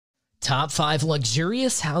Top 5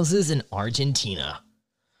 luxurious houses in Argentina.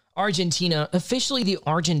 Argentina, officially the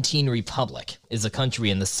Argentine Republic, is a country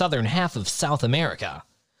in the southern half of South America.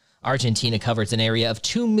 Argentina covers an area of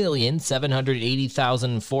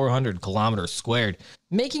 2,780,400 kilometers squared,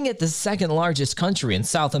 making it the second largest country in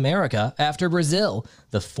South America after Brazil,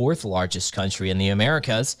 the fourth largest country in the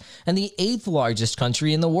Americas, and the eighth largest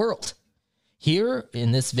country in the world. Here,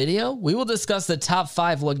 in this video, we will discuss the top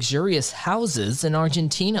 5 luxurious houses in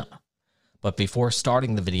Argentina. But before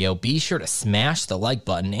starting the video, be sure to smash the like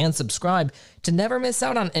button and subscribe to never miss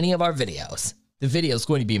out on any of our videos. The video is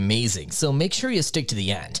going to be amazing, so make sure you stick to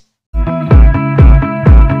the end.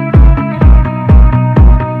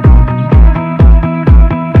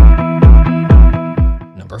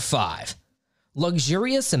 Number 5.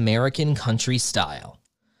 Luxurious American Country Style.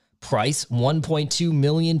 Price $1.2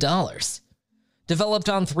 million. Developed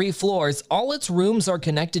on 3 floors, all its rooms are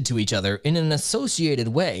connected to each other in an associated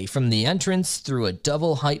way from the entrance through a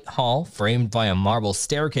double-height hall framed by a marble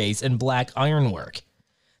staircase and black ironwork.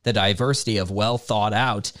 The diversity of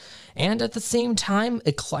well-thought-out and at the same time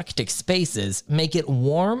eclectic spaces make it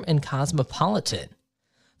warm and cosmopolitan.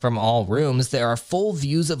 From all rooms, there are full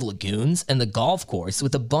views of lagoons and the golf course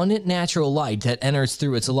with abundant natural light that enters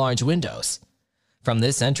through its large windows. From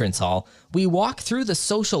this entrance hall, we walk through the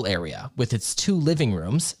social area with its 2 living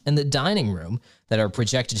rooms and the dining room that are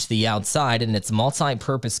projected to the outside and its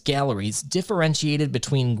multi-purpose galleries differentiated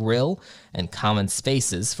between grill and common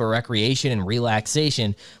spaces for recreation and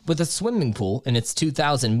relaxation with a swimming pool in its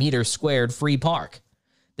 2,000-meter squared free park.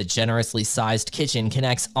 The generously sized kitchen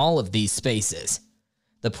connects all of these spaces.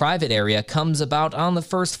 The private area comes about on the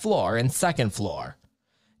first floor and second floor.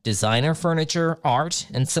 Designer furniture, art,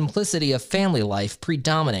 and simplicity of family life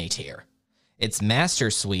predominate here. Its master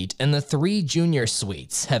suite and the 3 junior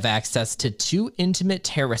suites have access to 2 intimate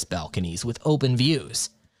terrace balconies with open views.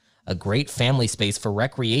 A great family space for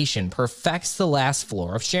recreation perfects the last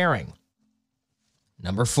floor of sharing.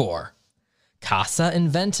 Number 4. Casa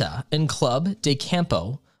Inventa in Club de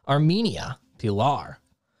Campo, Armenia, Pilar.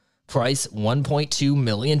 Price $1.2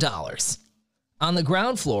 million. On the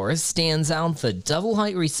ground floor stands out the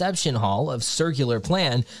double-height reception hall of circular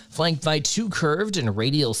plan, flanked by 2 curved and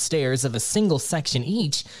radial stairs of a single section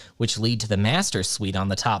each, which lead to the master suite on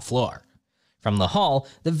the top floor. From the hall,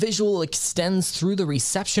 the visual extends through the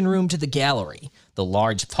reception room to the gallery, the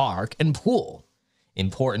large park, and pool.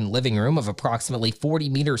 Important living room of approximately 40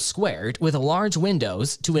 meters squared with large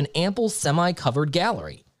windows to an ample semi-covered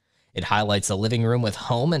gallery. It highlights a living room with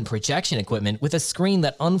home and projection equipment with a screen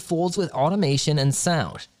that unfolds with automation and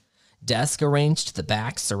sound. Desk arranged to the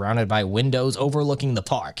back surrounded by windows overlooking the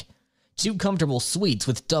park. 2 comfortable suites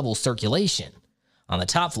with double circulation. On the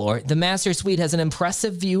top floor, the master suite has an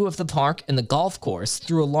impressive view of the park and the golf course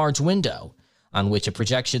through a large window, on which a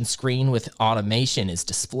projection screen with automation is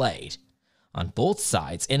displayed. On both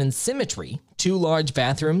sides and in symmetry, 2 large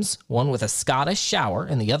bathrooms, one with a Scottish shower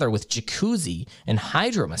and the other with jacuzzi and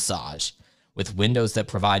hydro massage, with windows that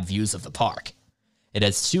provide views of the park. It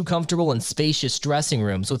has 2 comfortable and spacious dressing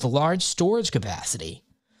rooms with a large storage capacity.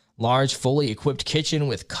 Large, fully equipped kitchen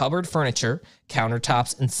with cupboard furniture,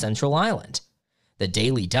 countertops, and central island. The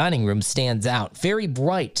daily dining room stands out, very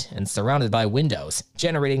bright and surrounded by windows,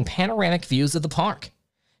 generating panoramic views of the park.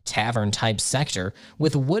 Tavern-type sector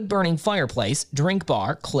with wood-burning fireplace, drink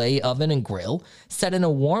bar, clay oven, and grill, set in a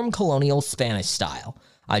warm colonial Spanish style,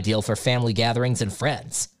 ideal for family gatherings and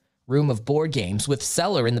friends. Room of board games with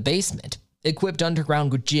cellar in the basement, equipped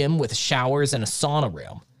underground gym with showers and a sauna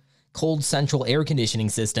room. Cold central air conditioning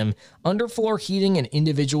system, underfloor heating and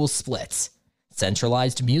individual splits.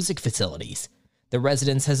 Centralized music facilities. The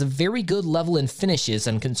residence has a very good level in finishes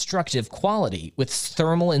and constructive quality with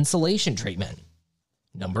thermal insulation treatment.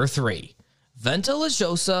 Number 3. Venta La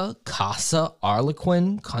Josa Casa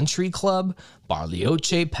Arlequin Country Club,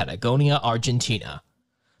 Bariloche, Patagonia, Argentina.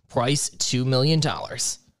 Price $2 million.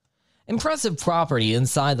 Impressive property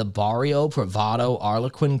inside the Barrio Privado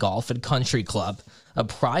Arlequin Golf and Country Club, a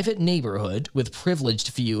private neighborhood with privileged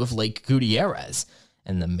view of Lake Gutierrez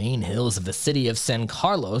and the main hills of the city of San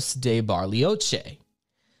Carlos de Bariloche.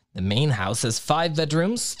 The main house has 5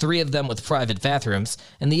 bedrooms, 3 of them with private bathrooms,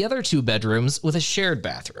 and the other 2 bedrooms with a shared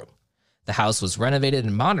bathroom. The house was renovated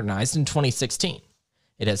and modernized in 2016.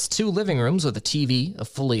 It has 2 living rooms with a TV, a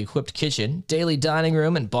fully equipped kitchen, daily dining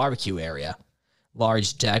room, and barbecue area.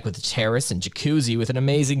 Large deck with a terrace and jacuzzi with an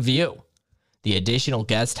amazing view. The additional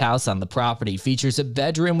guest house on the property features a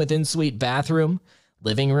bedroom with en-suite bathroom,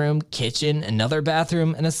 living room, kitchen, another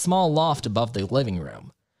bathroom, and a small loft above the living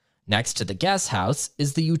room. Next to the guest house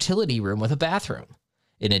is the utility room with a bathroom.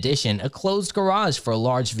 In addition, a closed garage for a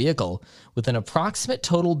large vehicle with an approximate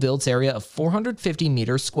total built area of 450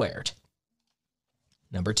 meters squared.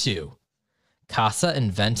 Number 2. Casa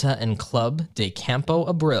and Venta and Club de Campo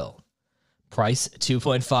Abril. Price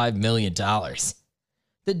 $2.5 million.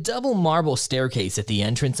 The double marble staircase at the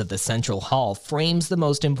entrance of the central hall frames the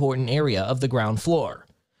most important area of the ground floor.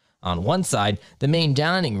 On one side, the main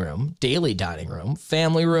dining room, daily dining room,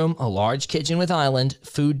 family room, a large kitchen with island,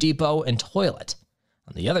 food depot, and toilet.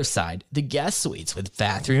 On the other side, the guest suites with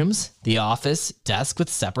bathrooms, the office, desk with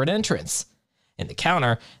separate entrance. In the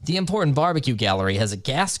counter, the important barbecue gallery has a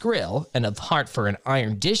gas grill and a part for an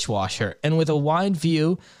iron dishwasher and with a wide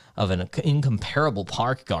view of an incomparable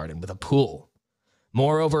park garden with a pool.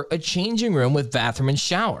 Moreover, a changing room with bathroom and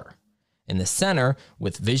shower. In the center,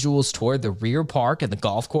 with visuals toward the rear park and the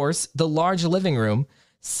golf course, the large living room,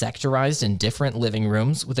 sectorized in different living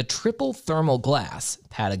rooms with a triple thermal glass,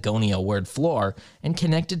 Patagonia wood floor, and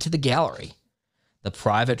connected to the gallery. The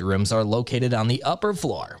private rooms are located on the upper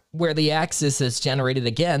floor, where the axis is generated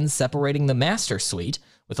again, separating the master suite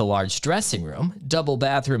with a large dressing room, double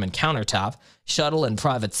bathroom and countertop, shuttle and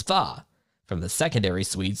private spa, from the secondary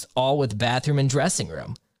suites, all with bathroom and dressing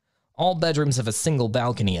room. All bedrooms have a single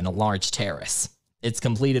balcony and a large terrace. It's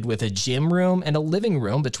completed with a gym room and a living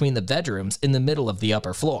room between the bedrooms in the middle of the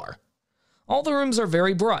upper floor. All the rooms are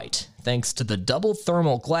very bright, thanks to the double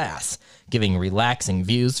thermal glass, giving relaxing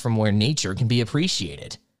views from where nature can be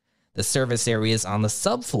appreciated. The service areas on the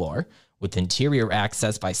subfloor, with interior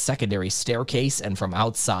access by secondary staircase and from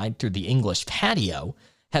outside through the English patio,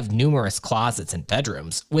 have numerous closets and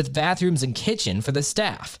bedrooms, with bathrooms and kitchen for the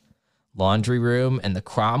staff, laundry room, and the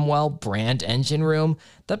Cromwell brand engine room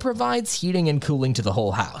that provides heating and cooling to the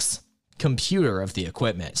whole house. Computer of the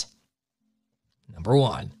equipment. Number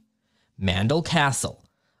 1. Mandel Castle,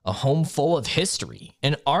 a home full of history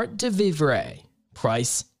and art de vivre.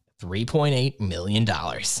 Price $3.8 million.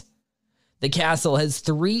 The castle has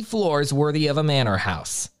 3 floors worthy of a manor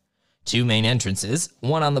house. 2 main entrances,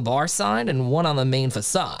 one on the bar side and one on the main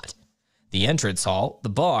facade. The entrance hall, the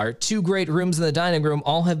bar, 2 great rooms in the dining room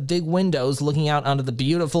all have big windows looking out onto the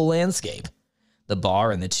beautiful landscape. The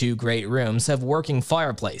bar and the 2 great rooms have working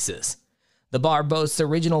fireplaces. The bar boasts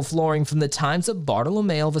original flooring from the times of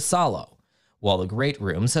Bartolomeo Vassallo, while the great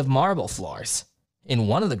rooms have marble floors. In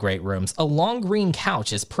one of the great rooms, a long green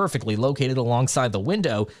couch is perfectly located alongside the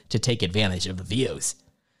window to take advantage of the views.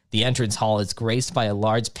 The entrance hall is graced by a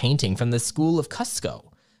large painting from the School of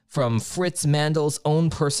Cusco, from Fritz Mandel's own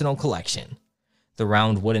personal collection. The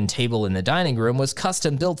round wooden table in the dining room was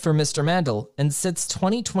custom built for Mr. Mandel and sits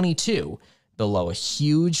 2022 below a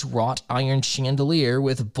huge wrought iron chandelier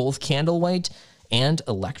with both candle weight and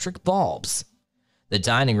electric bulbs. The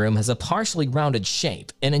dining room has a partially rounded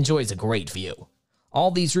shape and enjoys a great view.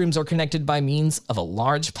 All these rooms are connected by means of a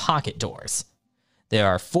large pocket doors. There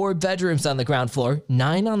are 4 bedrooms on the ground floor,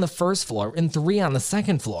 9 on the first floor, and 3 on the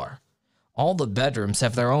second floor. All the bedrooms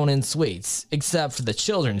have their own en-suites, except for the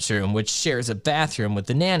children's room, which shares a bathroom with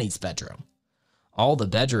the nanny's bedroom. All the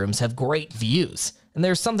bedrooms have great views, and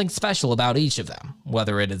there's something special about each of them,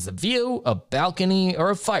 whether it is a view, a balcony, or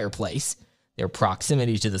a fireplace, their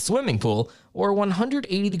proximity to the swimming pool, or a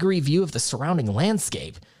 180-degree view of the surrounding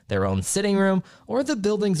landscape, their own sitting room, or the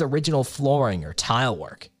building's original flooring or tile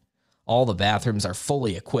work. All the bathrooms are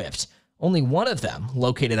fully equipped. Only one of them,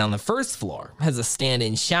 located on the first floor, has a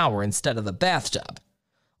stand-in shower instead of the bathtub.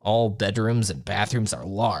 All bedrooms and bathrooms are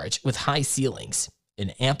large, with high ceilings. An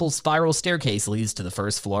ample spiral staircase leads to the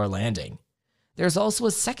first floor landing. There's also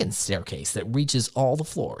a second staircase that reaches all the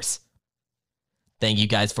floors. Thank you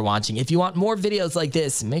guys for watching. If you want more videos like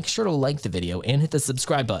this, make sure to like the video and hit the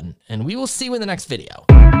subscribe button, and we will see you in the next video.